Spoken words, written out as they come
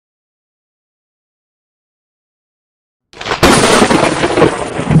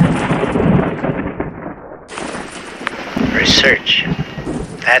search.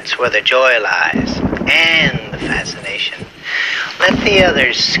 That's where the joy lies, and the fascination. Let the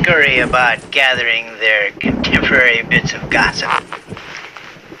others scurry about gathering their contemporary bits of gossip.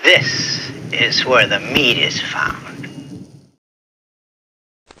 This is where the meat is found.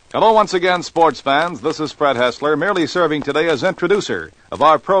 Hello once again, sports fans. This is Fred Hessler, merely serving today as introducer of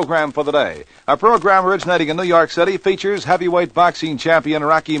our program for the day. Our program, originating in New York City, features heavyweight boxing champion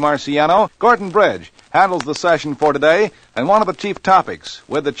Rocky Marciano. Gordon Bridge handles the session for today, and one of the chief topics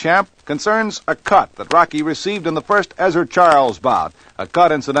with the champ concerns a cut that Rocky received in the first Ezra Charles bout. A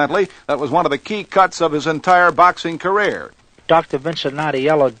cut, incidentally, that was one of the key cuts of his entire boxing career. Dr. Vincent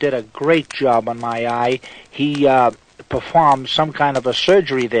Nadiello did a great job on my eye. He performed some kind of a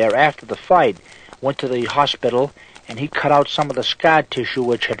surgery there after the fight, went to the hospital, and he cut out some of the scar tissue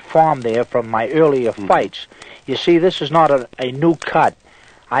which had formed there from my earlier fights. You see, this is not a new cut.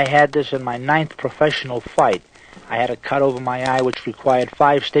 I had this in my 9th professional fight. I had a cut over my eye which required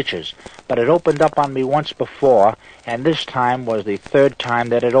 5 stitches, but it opened up on me once before, and this time was the 3rd time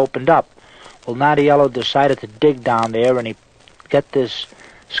that it opened up. Well, Nadiello decided to dig down there, and he got this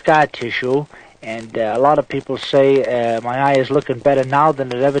scar tissue, and a lot of people say my eye is looking better now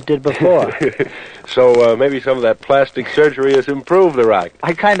than it ever did before. So maybe some of that plastic surgery has improved the Rock.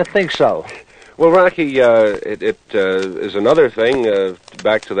 I kind of think so. Well, Rocky, it is another thing,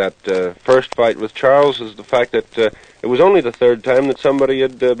 back to that first fight with Charles, is the fact that it was only the 3rd time that somebody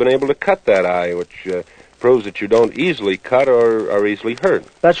had been able to cut that eye, which proves that you don't easily cut or are easily hurt.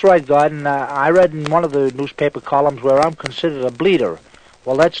 That's right, Gordon. I read in one of the newspaper columns where I'm considered a bleeder.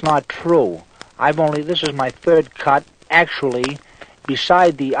 Well, that's not true. This is my 3rd cut. Actually,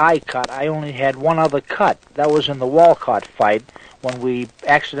 beside the eye cut, I only had one other cut. That was in the Walcott fight when we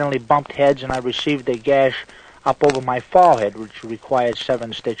accidentally bumped heads and I received a gash up over my forehead, which required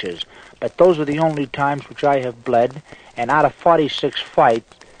 7 stitches. But those are the only times which I have bled, and out of 46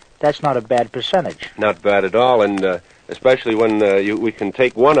 fights, that's not a bad percentage. Not bad at all, and especially when we can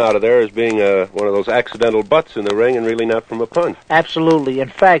take one out of there as being one of those accidental butts in the ring and really not from a punch. Absolutely. In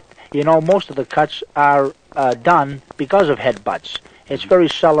fact, you know, most of the cuts are done because of headbutts. It's very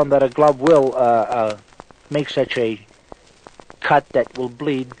seldom that a glove will make such a cut that will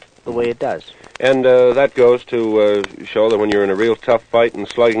bleed the way it does. And that goes to show that when you're in a real tough fight and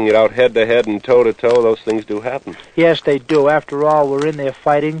slugging it out head-to-head and toe-to-toe, those things do happen. Yes, they do. After all, we're in there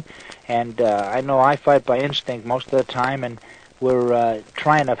fighting, and I know I fight by instinct most of the time, and we're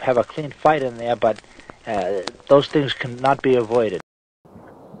trying to have a clean fight in there, but those things cannot be avoided.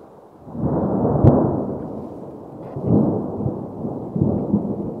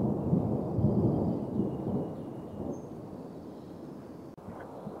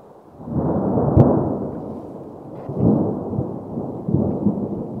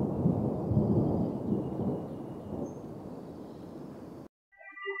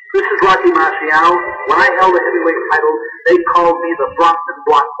 This is Rocky Marciano. When I held the heavyweight title, they called me the Brockton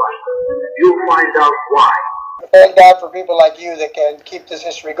Blockbuster. You'll find out why. Thank God for people like you that can keep this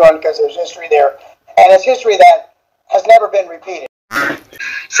history going, because there's history there. And it's history that has never been repeated.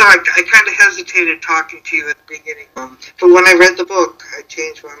 So I kind of hesitated talking to you at the beginning. But when I read the book, I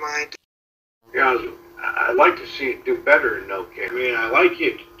changed my mind. Yeah, I'd like to see it do better in No Kick. I mean, I like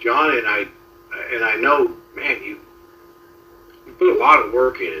it, John, and I know, man, you put a lot of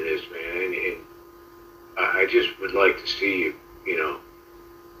work into this, man, and I just would like to see you, you know,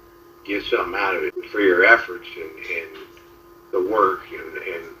 get something out of it for your efforts and the work.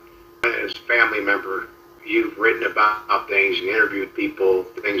 And as a family member, you've written about things and interviewed people,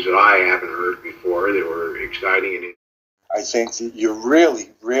 things that I haven't heard before that were exciting. I think that you're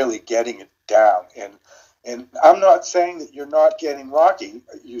really, really getting it down. And I'm not saying that you're not getting Rocky.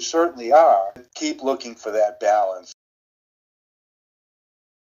 You certainly are. Keep looking for that balance.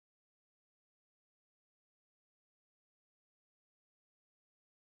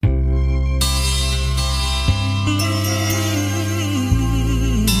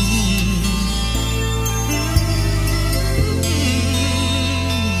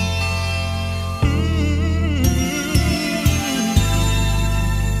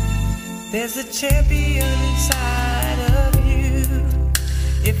 There's a champion inside of you.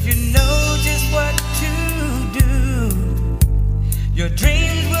 If you know just what to do, your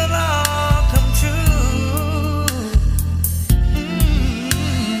dreams will all